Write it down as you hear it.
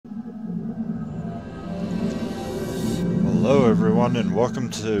everyone, and welcome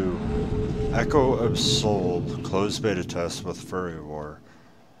to Echo of Soul closed beta test with Furry War.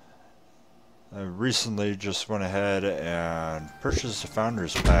 I recently just went ahead and purchased a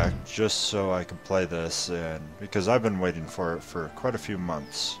Founders Pack just so I can play this, and because I've been waiting for it for quite a few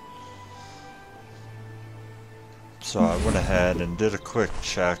months. So I went ahead and did a quick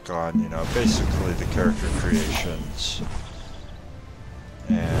check on, basically the character creations.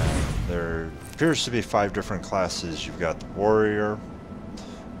 And there appears to be 5 different classes. You've got the Warrior,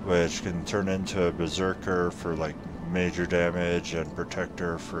 which can turn into a Berserker for like major damage, and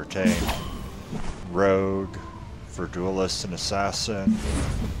Protector for tank. Rogue for Duelist and Assassin.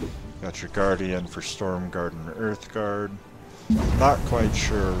 Got your Guardian for Storm Guard and Earth Guard. Not quite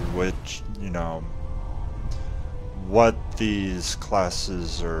sure which, what these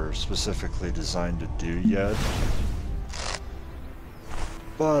classes are specifically designed to do yet.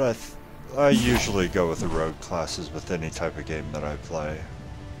 But I usually go with the rogue classes with any type of game that I play.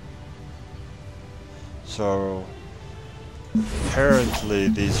 So apparently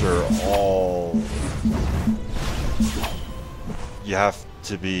these are all, you have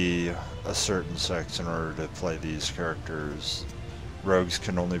to be a certain sex in order to play these characters. Rogues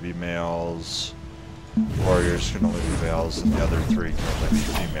can only be males, warriors can only be males, and the other 3 can only be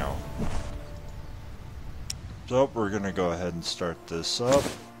female. So we're gonna go ahead and start this up.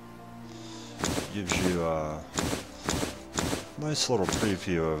 Gives you a nice little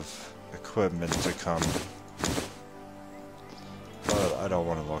preview of equipment to come, but I don't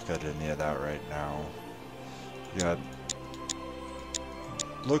want to look at any of that right now. You got,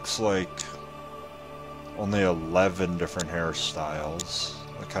 looks like only 11 different hairstyles.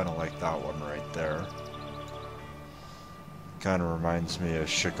 I kind of like that one right there. Kind of reminds me of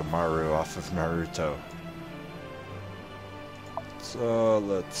Shikamaru off of Naruto. So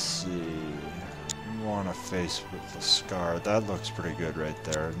let's see. You want a face with the scar. That looks pretty good right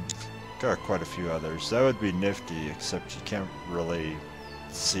there. Got quite a few others. That would be nifty, except you can't really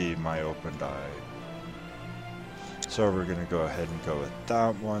see my opened eye. So we're gonna go ahead and go with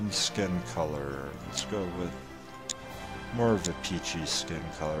that one. Skin color. Let's go with more of a peachy skin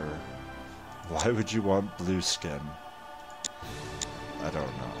color. Why would you want blue skin? I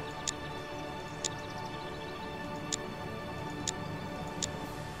don't know.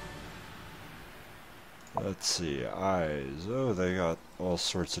 Let's see, eyes. Oh, they got all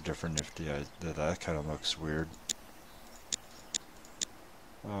sorts of different nifty eyes. That kind of looks weird.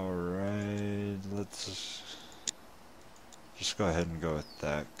 Alright, let's just go ahead and go with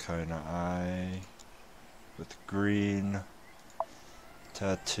that kind of eye. With green.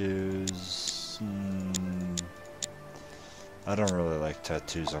 Tattoos. I don't really like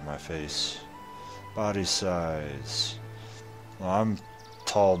tattoos on my face. Body size. Well, I'm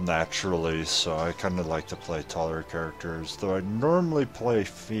tall naturally, so I kind of like to play taller characters, though I normally play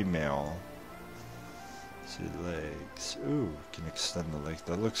female. Let's see, legs. Ooh, can extend the leg.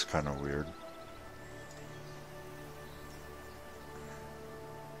 That looks kind of weird.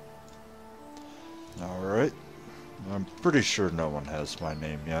 Alright. I'm pretty sure no one has my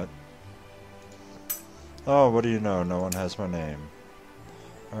name yet. Oh, what do you know? No one has my name.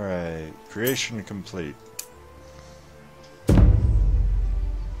 Alright, creation complete.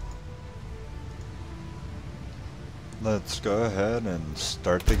 Let's go ahead and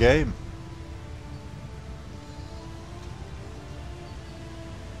start the game.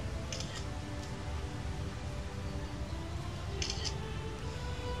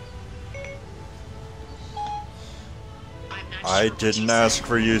 I didn't ask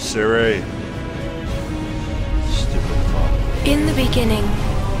for you, Siri. Stupid fuck. In the beginning,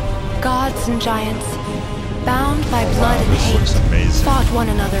 gods and giants, bound by blood and hate, fought one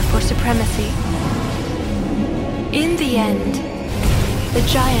another for supremacy. In the end, the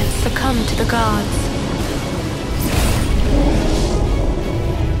giants succumbed to the gods,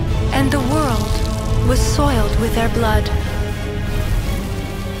 and the world was soiled with their blood.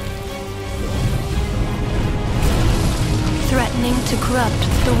 Threatening to corrupt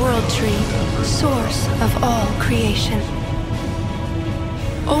the World Tree, source of all creation.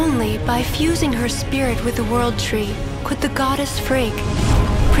 Only by fusing her spirit with the World Tree could the goddess Frigg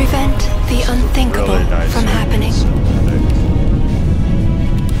prevent the unthinkable really nice from happening.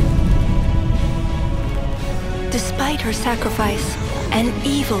 Despite her sacrifice, an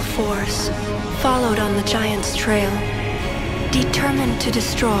evil force followed on the giant's trail, determined to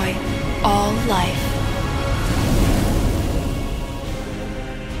destroy all life.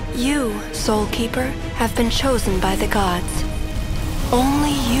 You, Soul Keeper, have been chosen by the gods.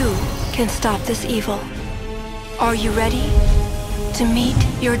 Only you can stop this evil. Are you ready to meet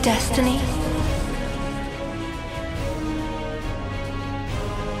your destiny?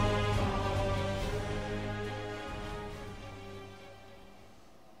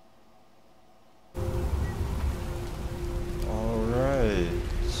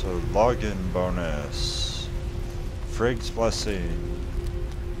 So login bonus. Frigg's Blessing.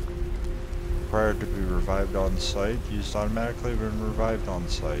 Required to be revived on site. Used automatically when revived on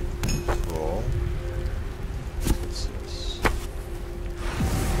site. Cool. What's this?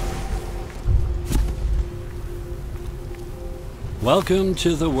 Welcome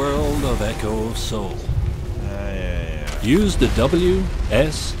to the world of Echo Soul. Yeah. Use the W,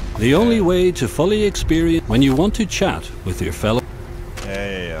 S, the only way to fully experience when you want to chat with your fellow.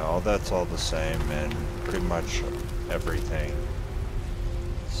 Yeah. All that's all the same and pretty much everything.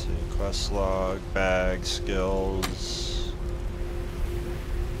 Let's see, quest log, bag, skills,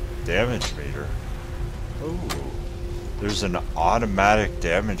 damage meter. Ooh, there's an automatic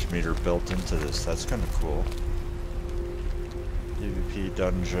damage meter built into this. That's kind of cool. PvP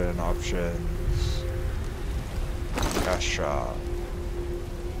dungeon options. Cash shop.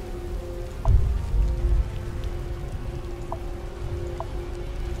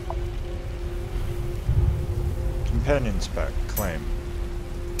 Companion spec, claim.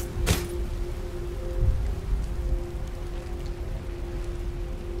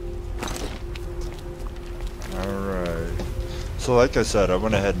 Alright. So like I said, I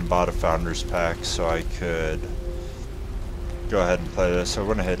went ahead and bought a Founders Pack so I could go ahead and play this. I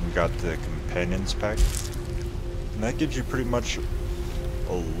went ahead and got the Companions Pack. And that gives you pretty much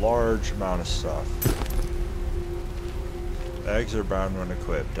a large amount of stuff. Bags are bound when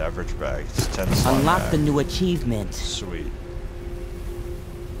equipped. Average bag. It's 10 slot Unlock bag. the new achievement. Sweet.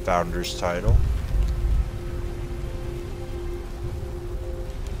 Founder's title.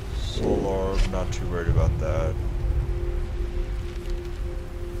 Soul orb, not too worried about that.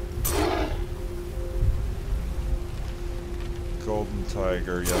 Golden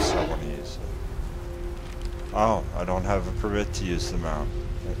tiger, yes, I want to use it. Oh, I don't have a permit to use the mount.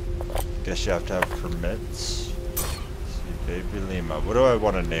 Guess you have to have permits. Let's see, baby Lima. What do I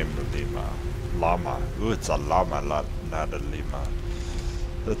want to name the Lima? Llama. Ooh, it's a llama, not a Lima.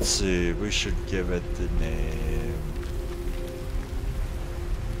 Let's see, we should give it the name.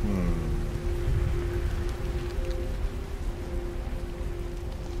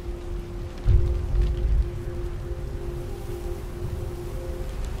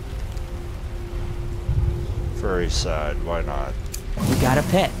 Very sad, why not? We got a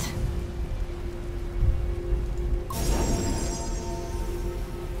pet.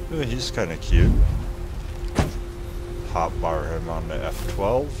 Ooh, he's kind of cute. Hotbar him on the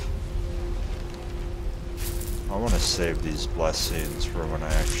F12. I want to save these blessings for when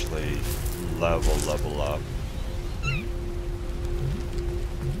I actually level up.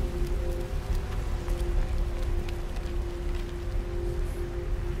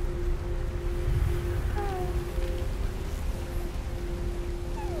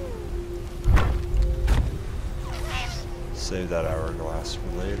 Save that hourglass for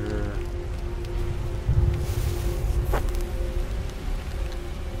later.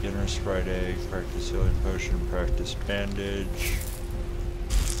 Beginner Sprite Egg, practice healing potion, practice bandage.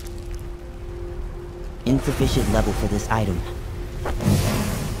 Insufficient level for this item.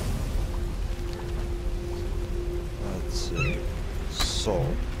 Let's see. Soul.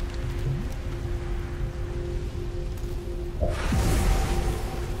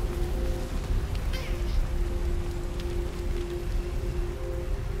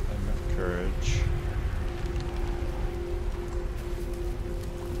 Courage.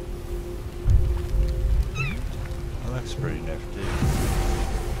 That looks pretty nifty.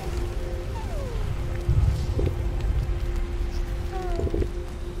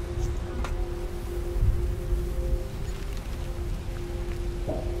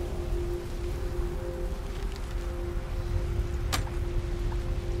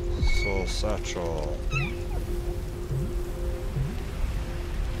 Soul satchel.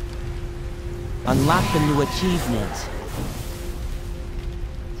 Unlock the new achievement.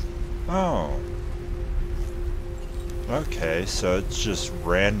 Oh. Okay, so it's just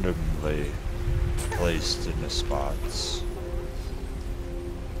randomly placed in the spots.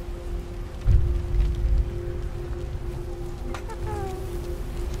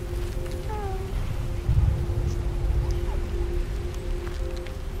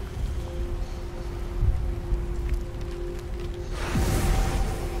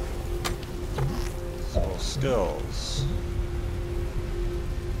 Skills.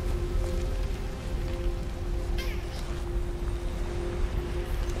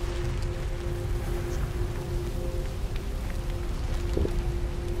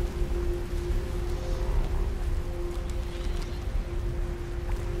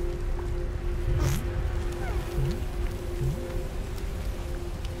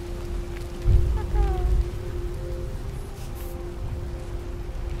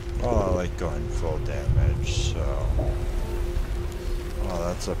 Well, I like going full damage, so... Oh,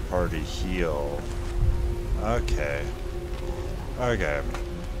 that's a party heal. Okay. Okay.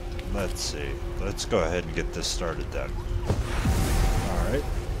 Let's see. Let's go ahead and get this started then. Alright.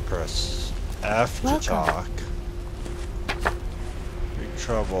 Press F to talk. Big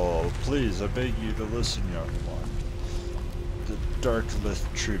trouble. Please, I beg you to listen, young one. The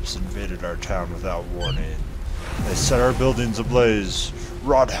Darklith troops invaded our town without warning. They set our buildings ablaze,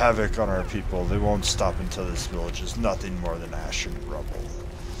 wrought havoc on our people. They won't stop until this village is nothing more than ash and rubble.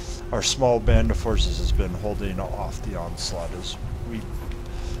 Our small band of forces has been holding off the onslaught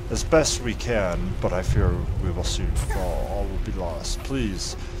as best we can, but I fear we will soon fall. All will be lost.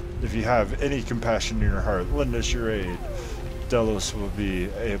 Please, if you have any compassion in your heart, lend us your aid. Delos will be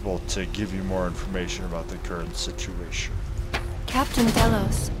able to give you more information about the current situation. Captain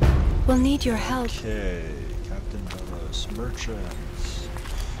Delos, we'll need your help. Okay, Captain Delos. Merchants.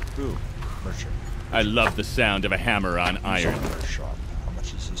 Ooh, merchant. I love the sound of a hammer on iron. Shop. How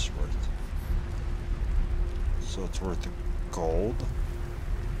much is this worth? So it's worth gold?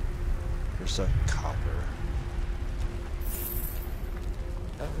 Here's that copper.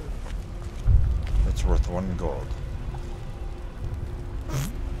 That's worth 1 gold.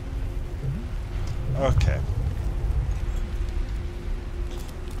 Okay.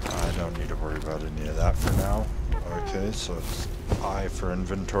 I don't need to worry about any of that for now. Okay, so it's I for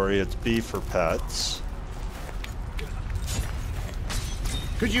inventory, it's B for pets.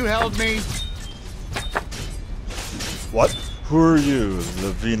 Could you help me? What? Who are you?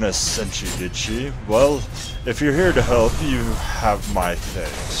 The Venus sent you, did she? Well, if you're here to help, you have my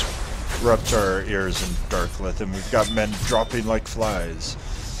thanks. We're up to our ears in Darklith, and we've got men dropping like flies.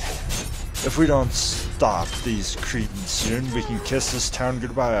 If we don't stop these cretins soon, we can kiss this town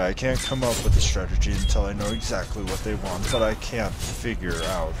goodbye. I can't come up with a strategy until I know exactly what they want, but I can't figure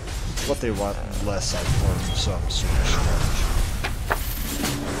out what they want unless I form some sort of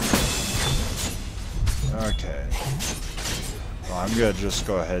strategy. Okay. Well, I'm gonna just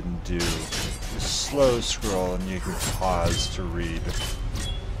go ahead and do a slow scroll, and you can pause to read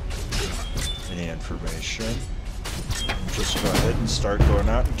any information. And just go ahead and start going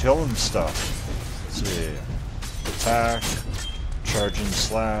out and killing stuff. Let's see. Attack, charging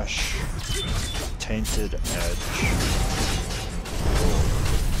slash, tainted edge.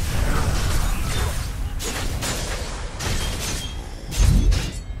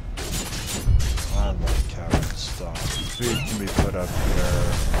 I like having stuff. Food can be put up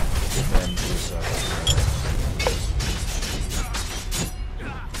here, and this up here.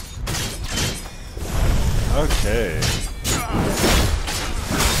 Okay.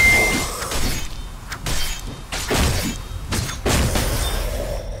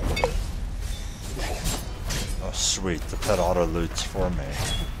 Oh sweet, the pet auto loots for me.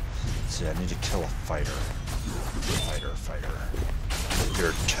 Let's see, I need to kill a fighter. Fighter.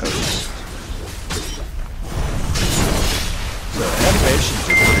 You're toast. The animations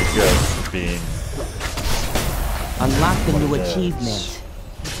are pretty good for being... Unlock the new achievement.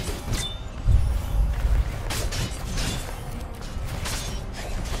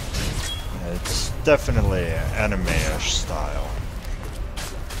 It's definitely anime-ish style.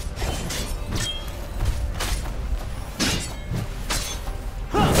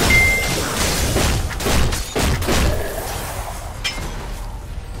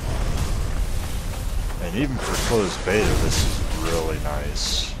 And even for closed beta, this is really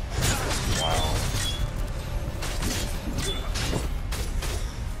nice. Wow.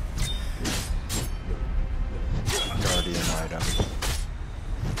 Guardian item.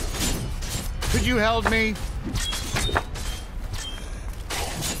 Could you help me?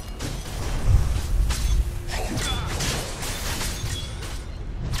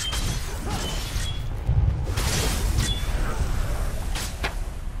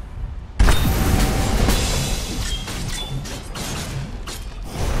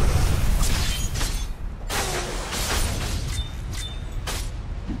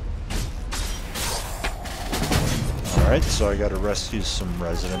 Alright, so I gotta rescue some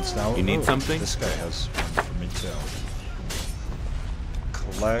residents now. You need Ooh, something? This guy has one for me too.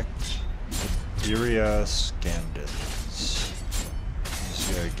 Collect Iria Scandins. He's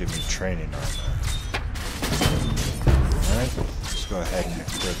gonna give me training armor. Alright, let's go ahead and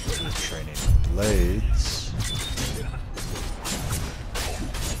equip the training blades.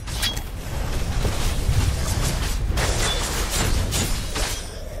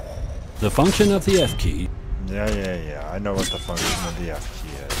 The function of the F key. Yeah. I know what the function of the F key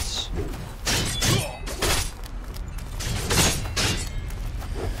is.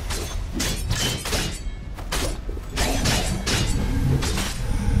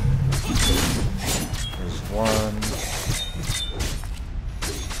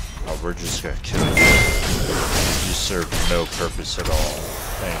 we're just gonna kill you. You serve no purpose at all.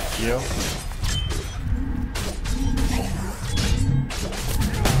 Thank you.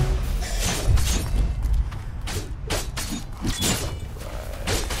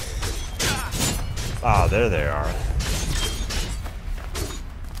 Ah, there they are.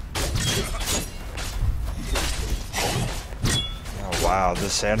 Oh wow,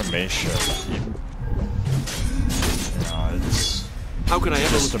 this animation. It's How can I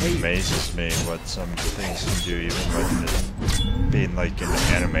ever just amazes me what some things can do, even with it being like an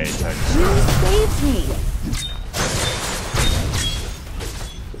anime type Please save me.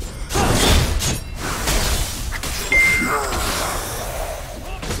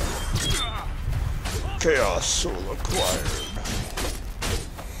 Chaos soul acquired.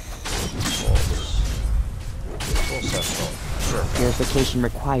 Purification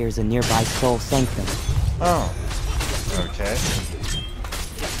requires a nearby soul sanctum. Oh. Okay.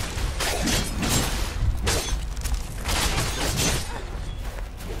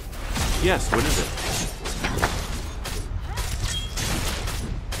 Yes, what is it?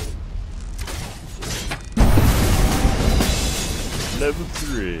 Level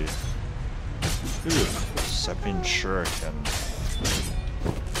 3. Ooh, Sepping Shuriken.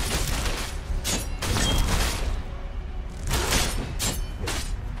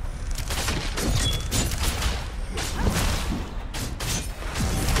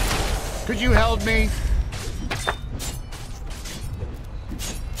 Could you help me?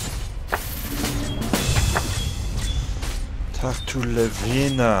 Talk to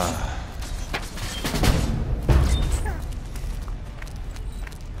Levina.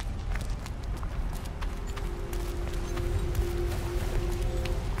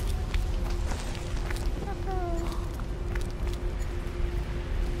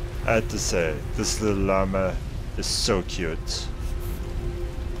 I have to say, this little llama is so cute.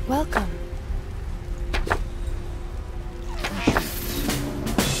 Welcome.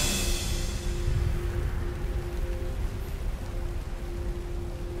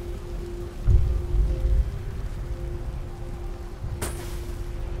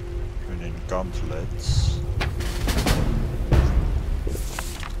 Turning gauntlets.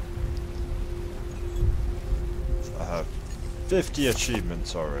 I have 50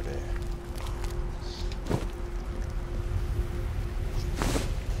 achievements already.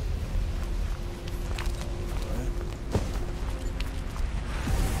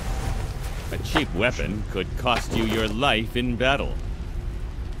 A cheap weapon could cost you your life in battle.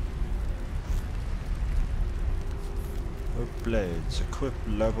 Oak blades, equip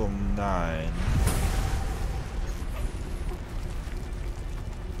level 9.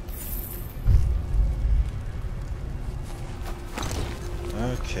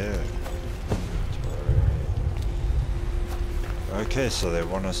 Okay. Okay, so they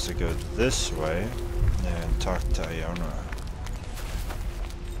want us to go this way and talk to Iona.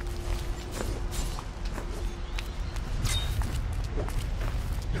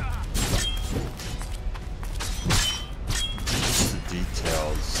 Just the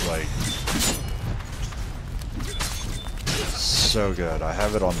details, like, so good. I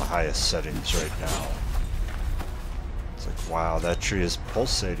have it on the highest settings right now. It's like, wow, that tree is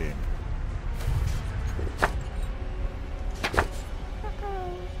pulsating. Give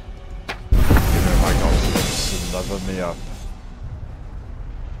me my gauntlets and level me up.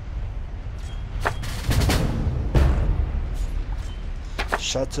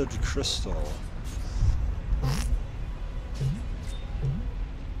 Shattered crystal.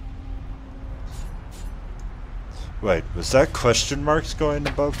 Wait, was that question marks going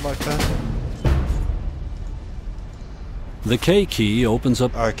above my pen? The K key opens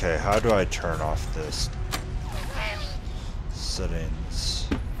up. Okay, how do I turn off this? Settings.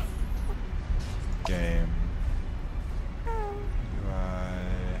 Game. UI.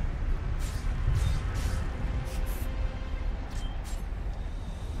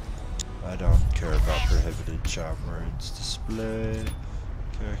 I don't care about prohibited chat words. Display.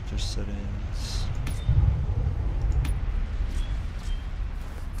 Character settings.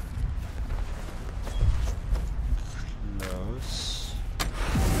 Close.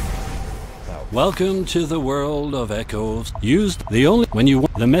 Welcome to the world of echoes. Used the only when you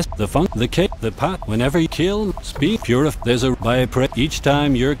want the mess, the fun, the cake, the pat. Whenever you kill, speak, purify. There's a by prey each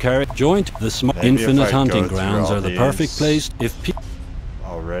time your character joint. The small infinite hunting grounds are the perfect place if people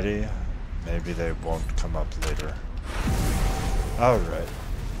already. Maybe they won't come up later. Alright.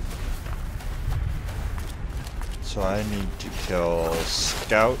 So I need to kill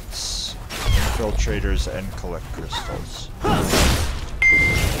scouts, infiltrators, and collect crystals.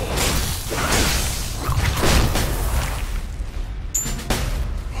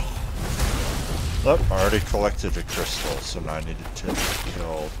 Oh, I already collected a crystal, so now I needed to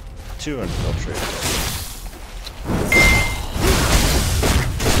kill 2 infiltrators.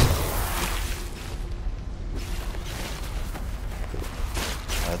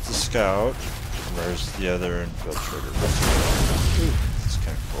 That's a scout. Where's the other infiltrator? Ooh, that's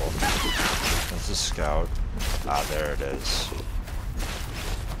kind of cool. That's a scout. Ah, there it is.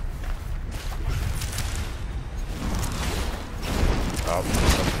 Oh,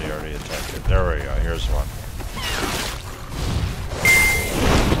 somebody already attacked it. There we go. Here's one.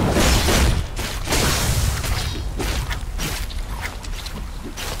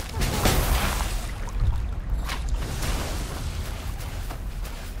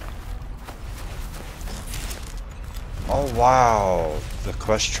 Oh wow, the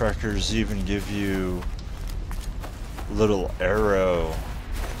quest trackers even give you a little arrow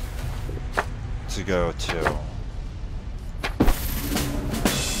to go to.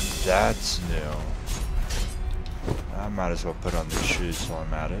 That's new. I might as well put on these shoes while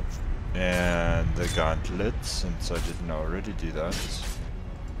I'm at it. And the gauntlets, since I didn't already do that.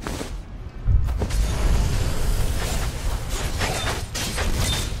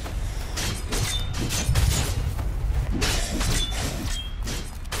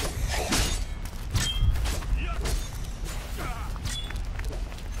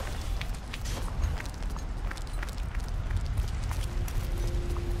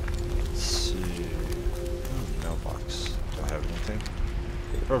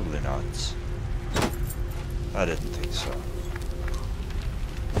 Probably not. I didn't think so.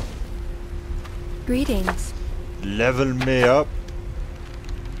 Greetings. Level me up.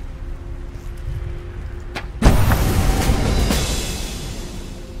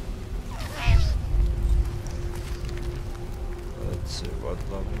 Let's see, what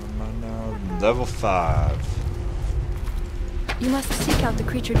level am I now? Level 5. You must seek out the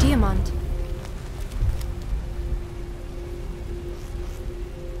creature Diamond.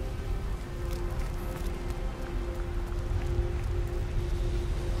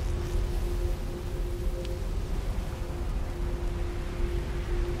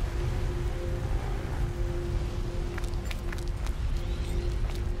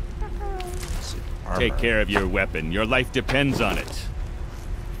 Take care of your weapon. Your life depends on it.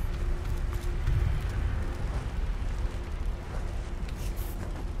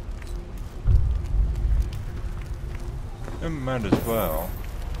 It might as well.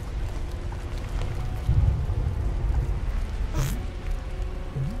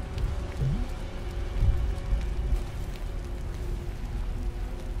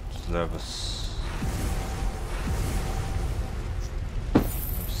 Level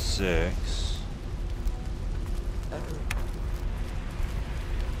 6.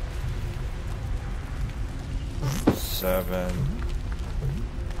 7.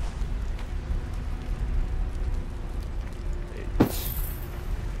 8.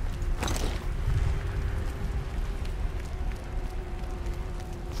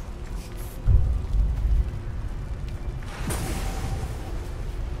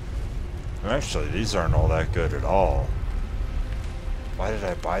 Actually, these aren't all that good at all. Why did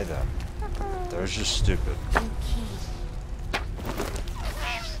I buy them? They're just stupid.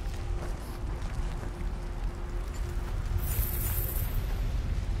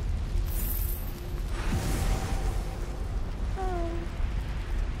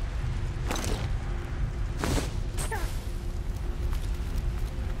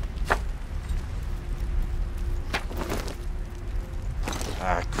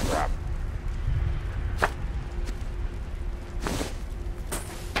 Ah, crap.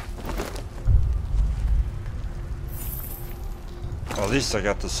 Well, at least I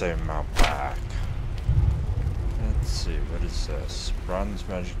got the same amount back. Let's see, what is this? Bronze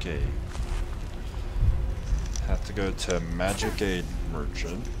Magic Aid. Have to go to Magic Aid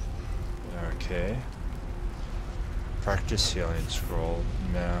Merchant. Okay. Practice Healing Scroll.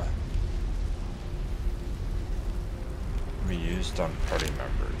 Nah. Be used on party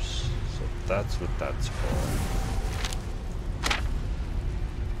members. So that's what that's for.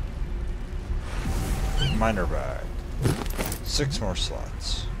 Minor bag. 6 more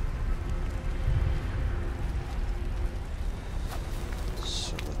slots.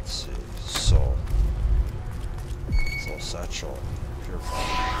 So let's see. Soul. Soul satchel. Purify.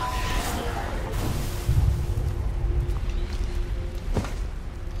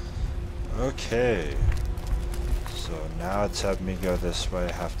 Okay. So now it's had me go this way.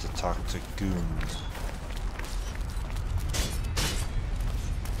 I have to talk to goons.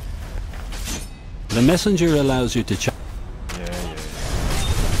 The messenger allows you to check. Yeah.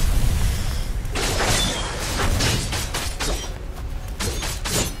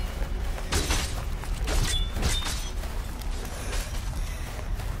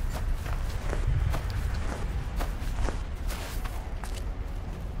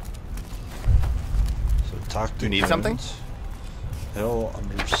 Do you need something? Hill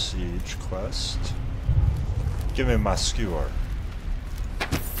Under Siege quest. Give me my skewer.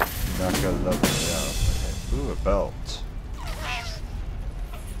 Not gonna love me out. Ooh, a belt.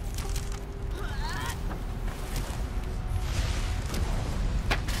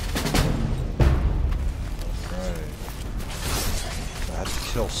 Alright. I have to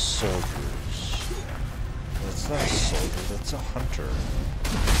kill soldiers. That's not a soldier, that's a hunter.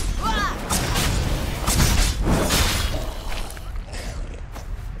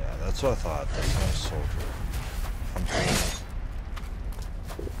 Yeah, that's what I thought. That's not a soldier. Hunter.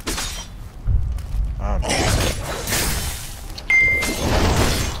 I don't know.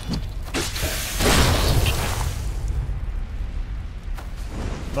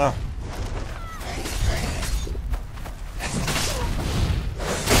 No.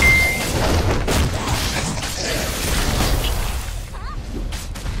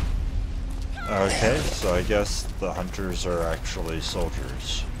 Okay, so I guess the hunters are actually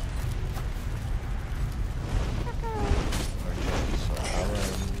soldiers. Okay, so how do I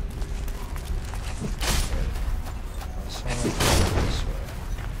go this way?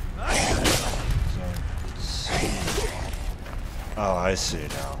 Oh, I see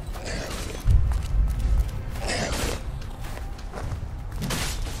now.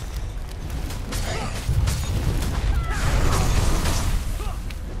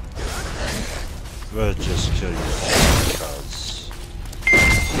 But just kill you because.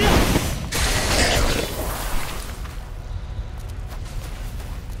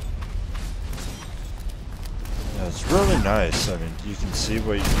 Yeah, it's really nice. I mean, you can see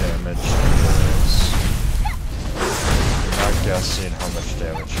what your damage is. You're not guessing how much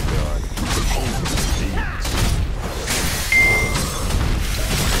damage you're doing.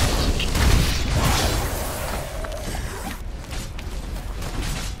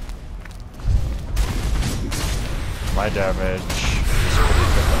 My damage is pretty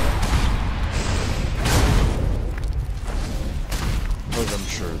good. But I'm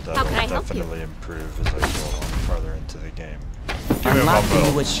sure that will definitely improve as I go along farther into the game. Unlock the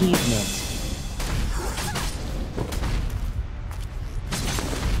new achievement.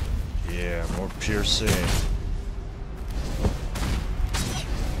 Yeah, more piercing.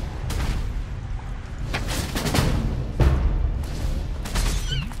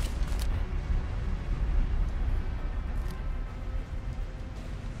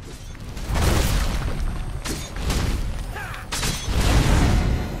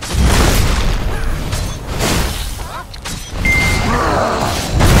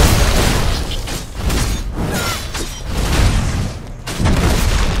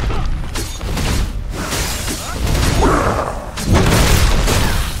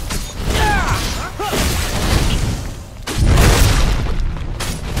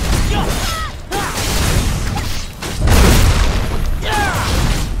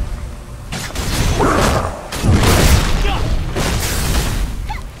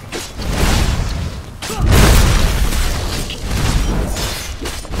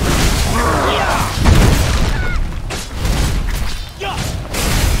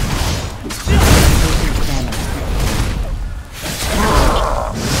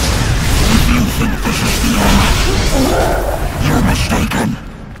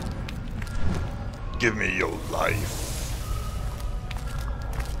 Give me your life.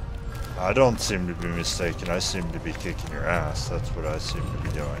 I don't seem to be mistaken. I seem to be kicking your ass. That's what I seem to be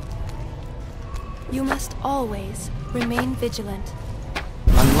doing. You must always remain vigilant.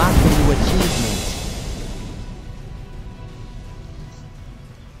 Unlock the new achievement.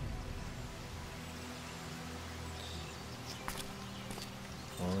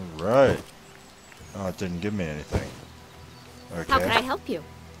 Alright. Oh, it didn't give me anything. Okay. How can I help you?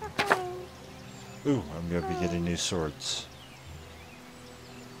 Ooh, I'm gonna be getting new swords.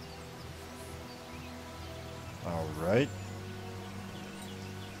 Alright.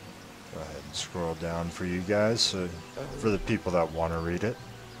 Go ahead and scroll down for you guys, so for the people that want to read it.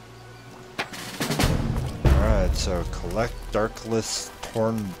 Alright, so collect Darklist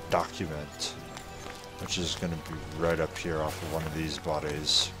Torn Document, which is going to be right up here off of one of these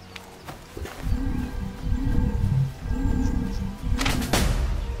bodies.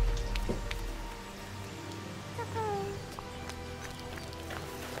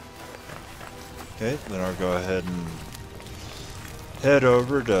 Okay, then I'll go ahead and head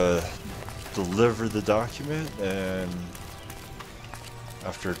over to deliver the document, and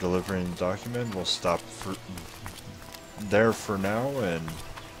after delivering the document, we'll stop there for now and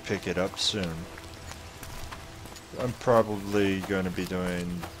pick it up soon. I'm probably going to be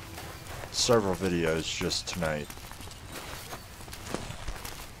doing several videos just tonight.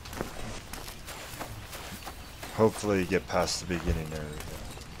 hopefully get past the beginning area.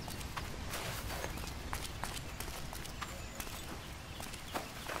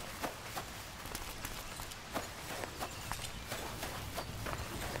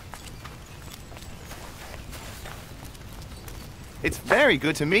 It's very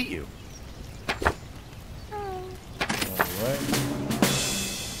good to meet you. Alright.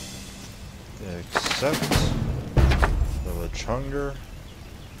 Accept. Village hunger.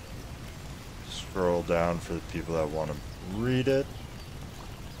 Scroll down for the people that want to read it.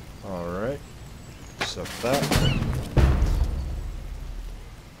 Alright. Accept that.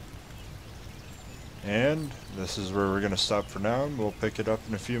 And this is where we're going to stop for now, and we'll pick it up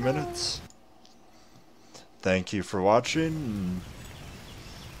in a few minutes. Thank you for watching.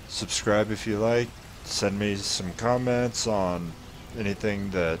 Subscribe if you like. Send me some comments on anything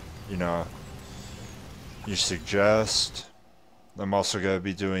that, you know, you suggest. I'm also going to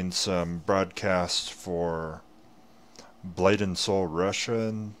be doing some broadcasts for Blade and Soul Russia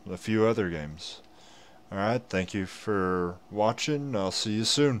and a few other games. Alright, thank you for watching. I'll see you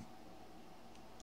soon.